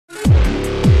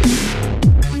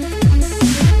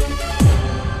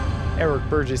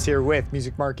Burgess here with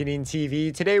Music Marketing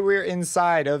TV. Today we're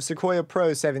inside of Sequoia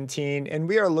Pro 17 and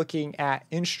we are looking at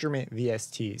instrument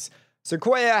VSTs.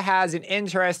 Sequoia has an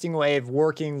interesting way of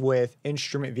working with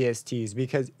instrument VSTs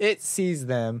because it sees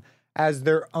them as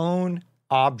their own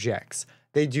objects.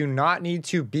 They do not need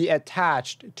to be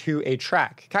attached to a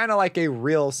track, kind of like a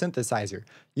real synthesizer.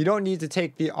 You don't need to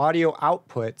take the audio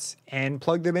outputs and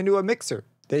plug them into a mixer.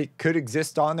 They could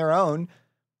exist on their own.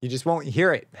 You just won't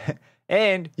hear it.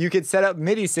 And you could set up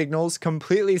MIDI signals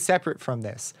completely separate from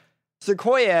this.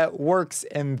 Sequoia works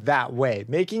in that way,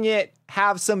 making it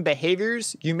have some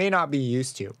behaviors you may not be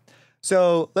used to.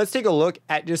 So let's take a look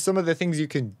at just some of the things you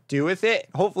can do with it.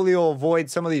 Hopefully you'll avoid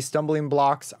some of these stumbling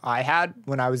blocks I had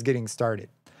when I was getting started.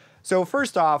 So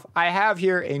first off, I have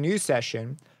here a new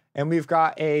session and we've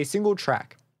got a single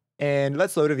track. And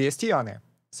let's load a VST on there.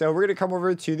 So we're gonna come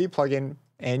over to the plugin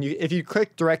and if you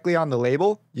click directly on the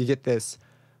label, you get this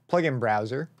plugin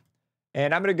browser.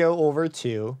 And I'm gonna go over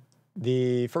to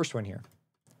the first one here.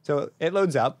 So it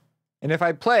loads up and if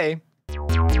I play,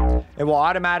 it will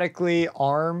automatically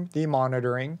arm the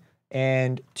monitoring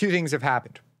and two things have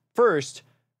happened. First,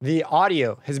 the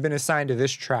audio has been assigned to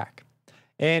this track.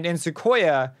 And in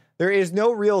Sequoia, there is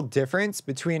no real difference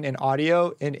between an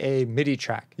audio and a MIDI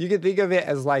track. You could think of it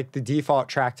as like the default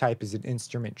track type is an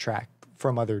instrument track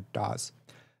from other DAWs.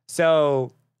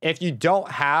 So if you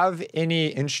don't have any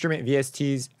instrument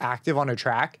VSTs active on a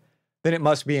track, then it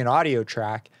must be an audio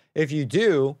track. If you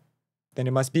do, then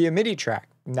it must be a MIDI track.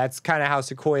 And that's kind of how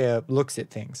Sequoia looks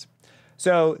at things.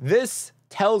 So this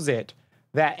tells it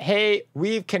that, hey,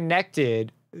 we've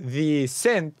connected the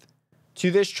synth to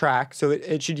this track. So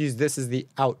it should use this as the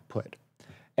output.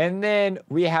 And then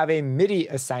we have a MIDI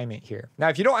assignment here. Now,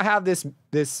 if you don't have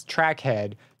this track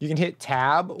head, you can hit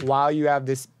tab while you have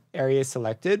this area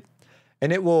selected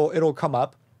and it'll come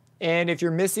up. And if you're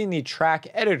missing the track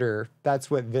editor, that's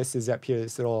what this is up here,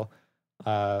 this little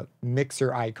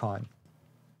mixer icon.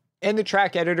 In the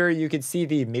track editor, you can see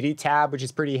the MIDI tab, which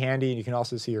is pretty handy, and you can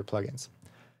also see your plugins.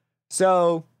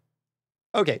 So,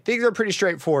 okay, things are pretty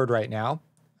straightforward right now.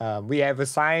 We have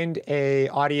assigned a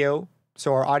audio,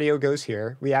 so our audio goes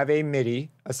here. We have a MIDI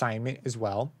assignment as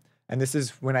well. And this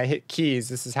is when I hit keys,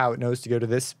 this is how it knows to go to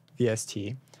this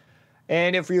VST.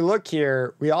 And if we look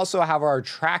here, we also have our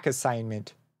track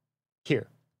assignment here.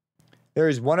 There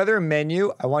is one other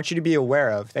menu I want you to be aware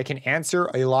of that can answer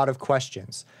a lot of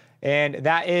questions. And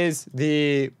that is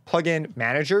the plugin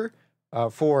manager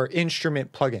for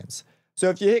instrument plugins. So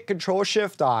if you hit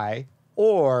Control-Shift-I,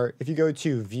 or if you go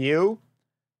to View,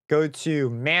 go to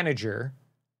Manager,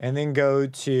 and then go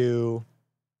to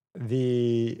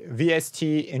the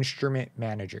VST Instrument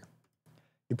Manager.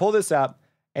 You pull this up,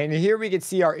 and here we can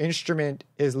see our instrument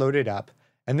is loaded up.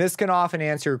 And this can often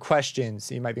answer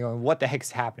questions. You might be going, what the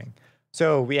heck's happening?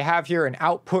 So we have here an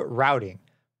output routing.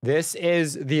 This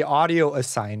is the audio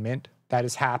assignment that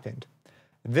has happened.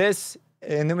 This,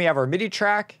 and then we have our MIDI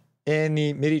track and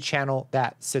the MIDI channel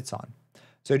that sits on.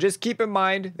 So just keep in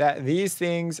mind that these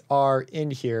things are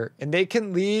in here and they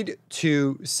can lead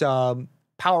to some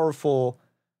powerful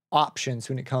options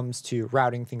when it comes to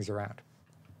routing things around.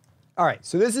 All right,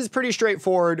 so this is pretty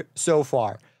straightforward so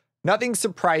far. Nothing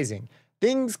surprising.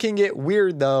 Things can get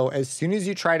weird though as soon as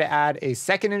you try to add a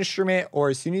second instrument or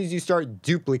as soon as you start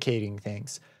duplicating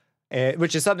things,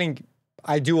 which is something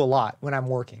I do a lot when I'm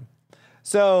working.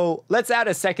 So let's add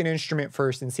a second instrument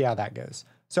first and see how that goes.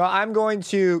 So I'm going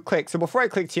to click. So before I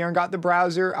clicked here and got the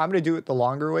browser, I'm going to do it the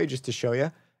longer way just to show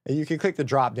you. You can click the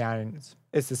drop down and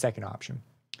it's the second option.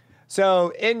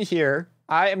 So in here,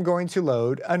 I am going to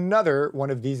load another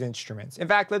one of these instruments. In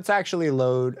fact, let's actually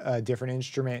load a different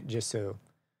instrument just so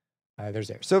there's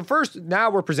there. So first, now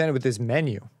we're presented with this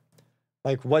menu.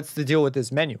 Like, what's the deal with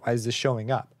this menu? Why is this showing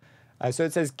up? So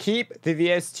it says, keep the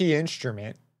VST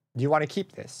instrument. Do you want to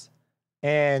keep this?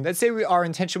 And let's say our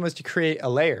intention was to create a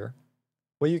layer.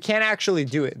 Well, you can't actually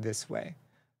do it this way.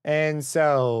 And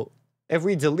so if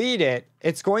we delete it,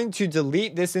 it's going to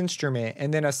delete this instrument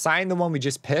and then assign the one we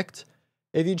just picked.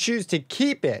 If you choose to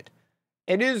keep it,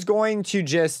 it is going to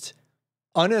just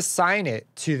unassign it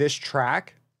to this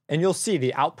track. And you'll see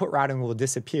the output routing will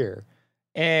disappear.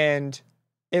 And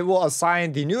it will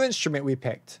assign the new instrument we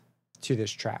picked to this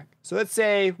track. So let's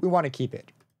say we want to keep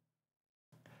it.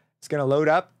 It's going to load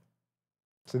up.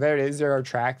 So there it is. There's our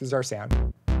track. This is our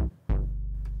sound.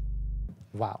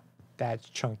 Wow, that's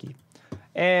chunky.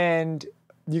 And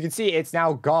you can see it's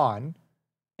now gone.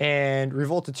 And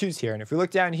Revolta 2's here. And if we look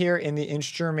down here in the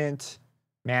instrument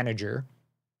manager,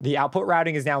 the output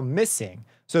routing is now missing.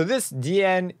 So this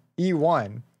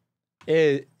DNE1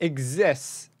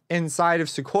 exists inside of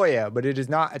Sequoia, but it is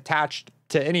not attached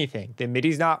to anything. The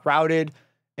MIDI's not routed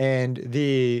and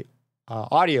the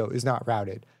audio is not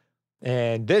routed.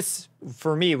 And this,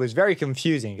 for me, was very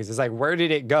confusing because it's like, where did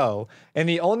it go? And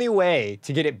the only way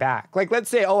to get it back, like, let's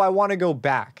say, oh, I want to go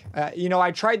back. You know,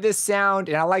 I tried this sound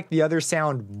and I like the other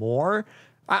sound more.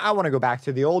 I want to go back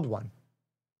to the old one.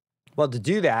 Well, to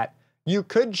do that, you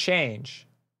could change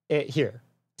it here.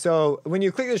 So when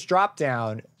you click this drop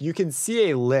down, you can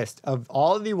see a list of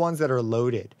all of the ones that are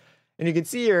loaded. And you can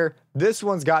see here, this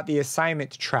one's got the assignment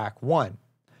to track 1.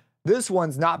 This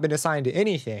one's not been assigned to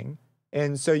anything.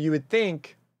 And so you would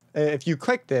think if you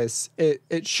click this,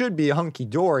 it should be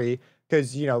hunky-dory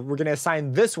because, you know, we're going to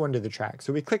assign this one to the track.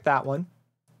 So we click that one.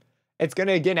 It's going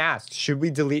to again ask, should we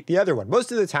delete the other one?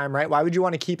 Most of the time, right? Why would you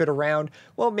want to keep it around?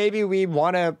 Well, maybe we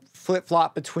want to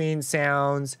flip-flop between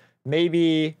sounds.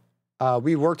 Maybe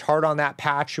we worked hard on that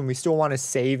patch and we still want to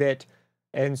save it.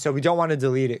 And so we don't want to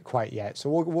delete it quite yet. So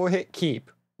we'll hit keep.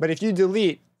 But if you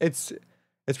delete, it's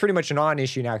pretty much a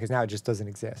non-issue now because now it just doesn't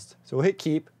exist. So we'll hit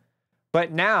keep.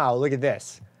 But now, look at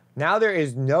this. Now there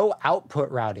is no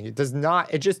output routing. It does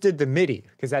not, it just did the MIDI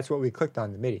because that's what we clicked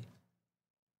on, the MIDI.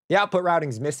 The output routing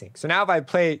is missing. So now if I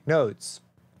play notes,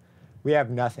 we have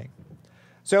nothing.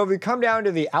 So if we come down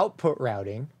to the output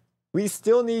routing, we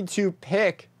still need to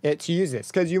pick it to use this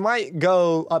because you might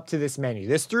go up to this menu.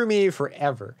 This threw me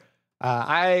forever.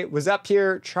 I was up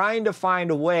here trying to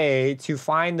find a way to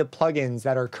find the plugins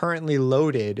that are currently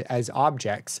loaded as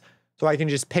objects so I can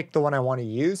just pick the one I want to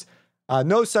use.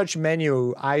 No such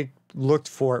menu. I looked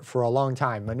for it for a long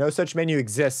time, but no such menu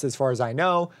exists as far as I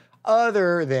know,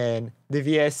 other than the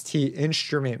VST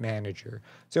instrument manager.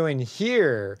 So in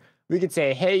here, we could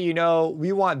say, hey, you know,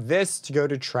 we want this to go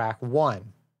to track 1.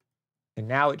 And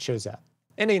now it shows up.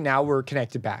 And now we're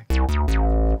connected back.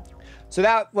 So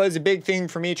that was a big thing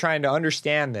for me trying to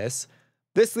understand this.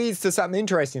 This leads to something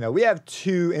interesting though. We have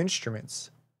 2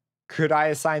 instruments. Could I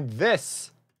assign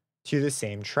this to the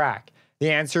same track? The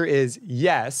answer is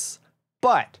yes,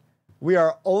 but we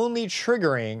are only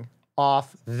triggering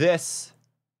off this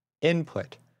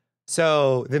input.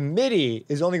 So the MIDI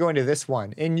is only going to this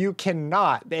one, and you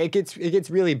cannot, it gets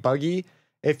really buggy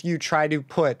if you try to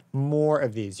put more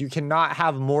of these. You cannot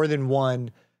have more than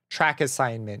one track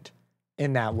assignment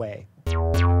in that way.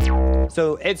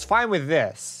 So it's fine with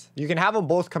this. You can have them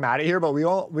both come out of here, but we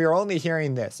are only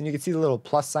hearing this. And you can see the little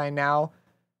plus sign now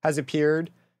has appeared.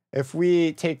 If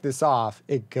we take this off,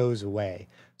 it goes away.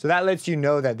 So that lets you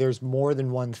know that there's more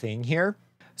than one thing here.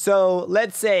 So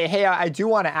let's say, hey, I do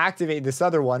want to activate this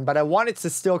other one, but I want it to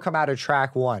still come out of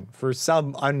track 1 for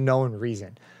some unknown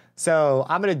reason. So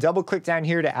I'm going to double click down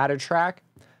here to add a track,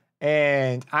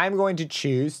 and I'm going to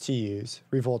choose to use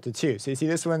Revolta 2. So you see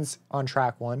this one's on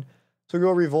track 1. So we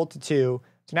go Revolta 2.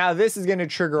 So now this is going to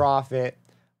trigger off it,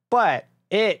 but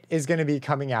it is going to be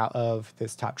coming out of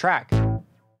this top track.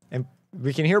 And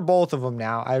we can hear both of them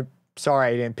now. I'm sorry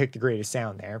I didn't pick the greatest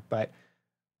sound there, but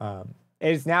it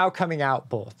is now coming out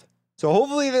both. So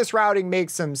hopefully this routing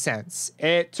makes some sense.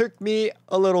 It took me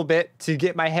a little bit to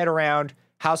get my head around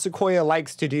how Sequoia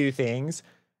likes to do things,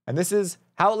 and this is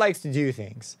how it likes to do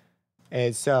things.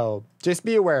 And so just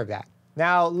be aware of that.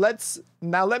 Now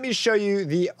let me show you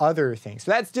the other thing.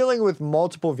 So that's dealing with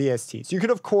multiple VSTs. You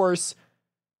could of course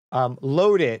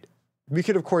load it. We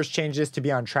could of course change this to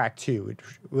be on track 2,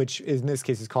 which in this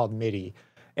case is called MIDI,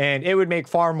 and it would make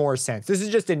far more sense. This is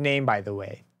just a name, by the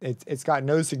way. It's got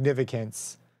no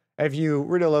significance. If you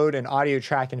were to load an audio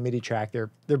track and a MIDI track,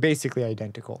 they're basically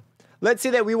identical. Let's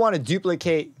say that we want to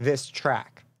duplicate this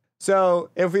track. So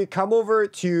if we come over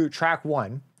to track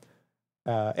 1,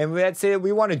 and let's say that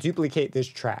we want to duplicate this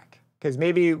track because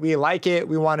maybe we like it.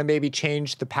 We want to maybe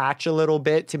change the patch a little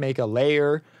bit to make a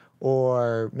layer,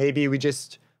 or maybe we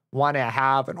just want to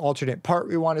have an alternate part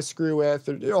we want to screw with.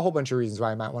 There are a whole bunch of reasons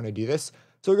why I might want to do this.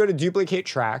 So we'll go to duplicate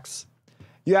tracks.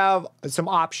 You have some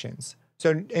options.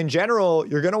 So in general,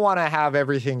 you're going to want to have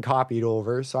everything copied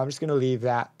over. So I'm just going to leave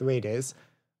that the way it is.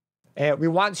 And we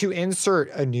want to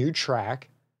insert a new track.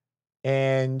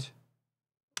 And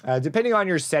depending on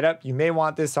your setup, you may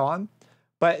want this on.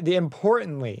 But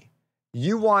importantly,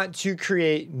 you want to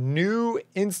create new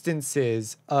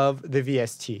instances of the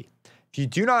VST. If you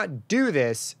do not do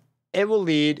this, it will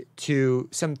lead to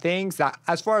some things that,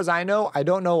 as far as I know, I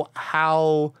don't know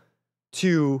how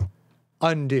to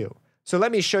undo. So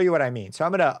let me show you what I mean. So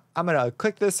I'm gonna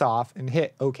click this off and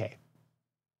hit OK.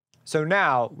 So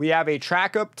now we have a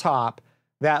track up top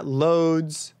that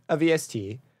loads a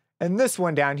VST, and this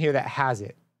one down here that has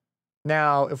it.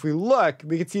 Now, if we look,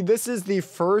 we can see this is the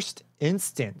first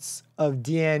instance of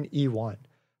DNE1.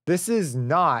 This is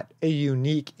not a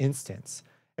unique instance.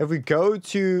 If we go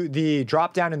to the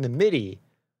drop down in the MIDI,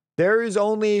 There is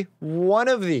only one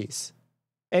of these,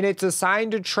 and it's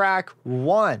assigned to track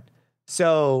 1.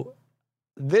 So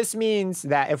this means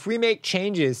that if we make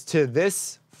changes to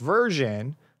this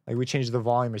version, like we change the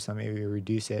volume or something, maybe we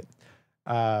reduce it,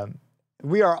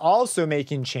 we are also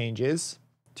making changes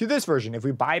to this version. If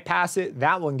we bypass it,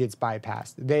 that one gets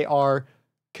bypassed. They are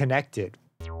connected.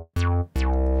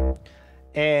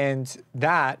 And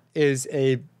that is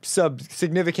a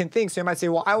significant thing. So you might say,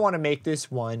 well, I want to make this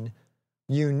one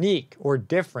unique or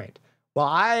different. Well,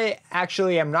 I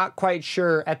actually am not quite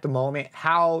sure at the moment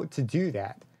how to do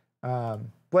that.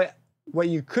 What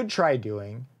you could try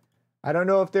doing, I don't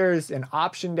know if there's an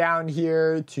option down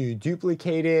here to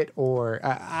duplicate it, or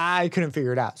I couldn't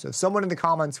figure it out. So if someone in the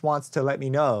comments wants to let me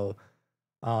know,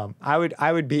 I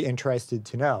would be interested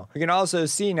to know. We can also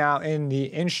see now in the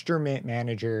instrument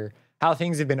manager how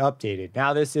things have been updated.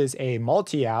 Now this is a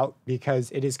multi-out because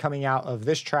it is coming out of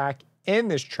this track and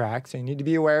this track, so you need to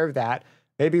be aware of that.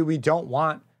 Maybe we don't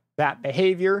want that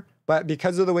behavior, but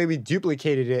because of the way we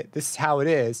duplicated it, this is how it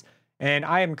is. And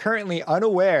I am currently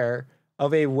unaware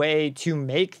of a way to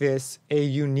make this a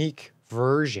unique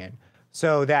version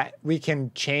so that we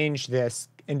can change this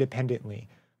independently.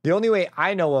 The only way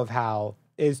I know of how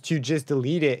is to just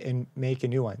delete it and make a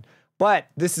new one. But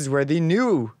this is where the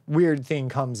new weird thing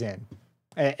comes in.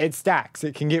 It stacks.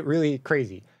 It can get really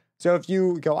crazy. So if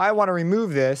you go, I want to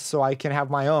remove this so I can have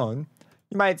my own,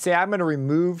 you might say, I'm going to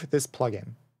remove this plugin.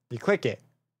 You click it.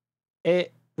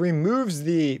 It removes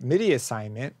the MIDI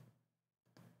assignment,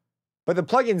 but the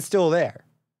plugin's still there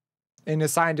and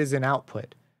assigned as an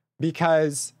output,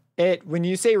 because when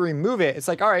you say remove it, it's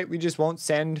like, all right, we just won't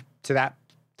send to that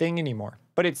thing anymore,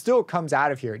 but it still comes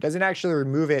out of here. It doesn't actually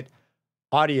remove it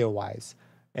audio wise.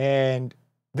 And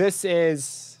this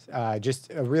is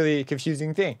just a really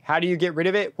confusing thing. How do you get rid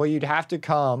of it? Well, you'd have to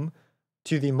come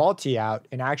to the multi-out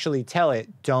and actually tell it,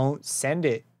 don't send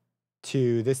it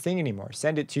to this thing anymore.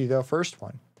 Send it to the first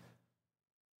one.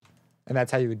 And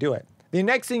that's how you would do it. The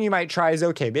next thing you might try is,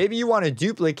 okay, maybe you want to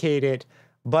duplicate it,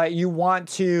 but you want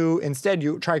to, instead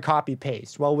you try copy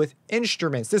paste. Well, with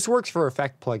instruments, this works for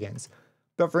effect plugins,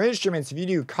 but for instruments, if you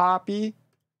do copy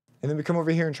and then we come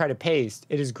over here and try to paste,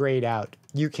 it is grayed out.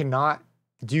 You cannot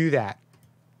do that.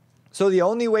 So the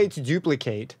only way to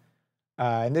duplicate,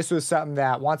 and this was something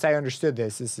that once I understood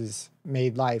this has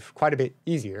made life quite a bit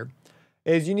easier,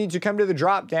 is you need to come to the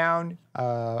drop down.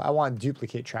 I want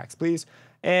duplicate tracks, please.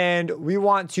 And we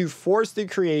want to force the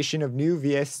creation of new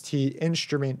VST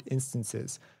instrument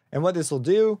instances. And what this will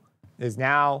do is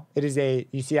now it is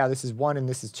you see how this is 1 and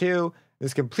this is 2.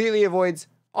 This completely avoids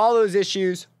all those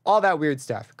issues, all that weird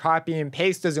stuff. Copy and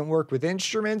paste doesn't work with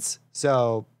instruments,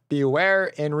 so be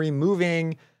aware. And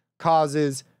removing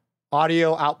causes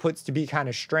audio outputs to be kind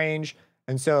of strange.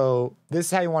 And so this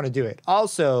is how you want to do it.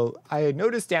 Also, I had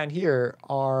noticed down here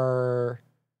our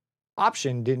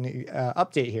option didn't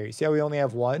update here. You see how we only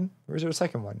have 1? Where's our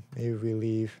second one? Maybe we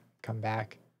leave, come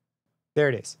back. There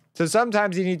it is. So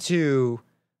sometimes you need to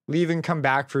leave and come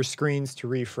back for screens to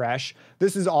refresh.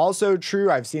 This is also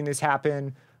true. I've seen this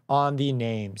happen on the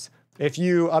names. If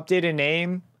you update a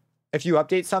name, if you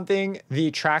update something,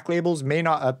 the track labels may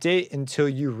not update until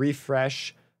you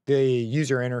refresh the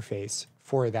user interface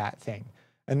for that thing.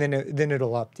 And then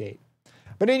it'll update.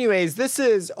 But anyways,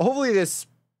 hopefully this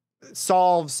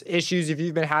solves issues if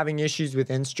you've been having issues with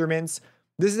instruments.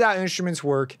 This is how instruments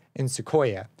work in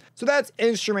Sequoia. So that's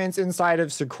instruments inside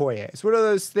of Sequoia. It's one of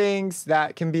those things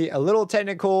that can be a little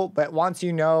technical, but once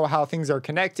you know how things are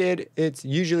connected, it's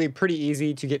usually pretty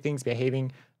easy to get things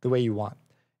behaving the way you want.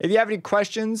 If you have any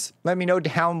questions, let me know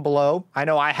down below. I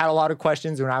know I had a lot of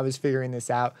questions when I was figuring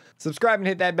this out. Subscribe and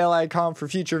hit that bell icon for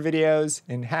future videos,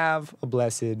 and have a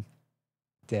blessed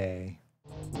day.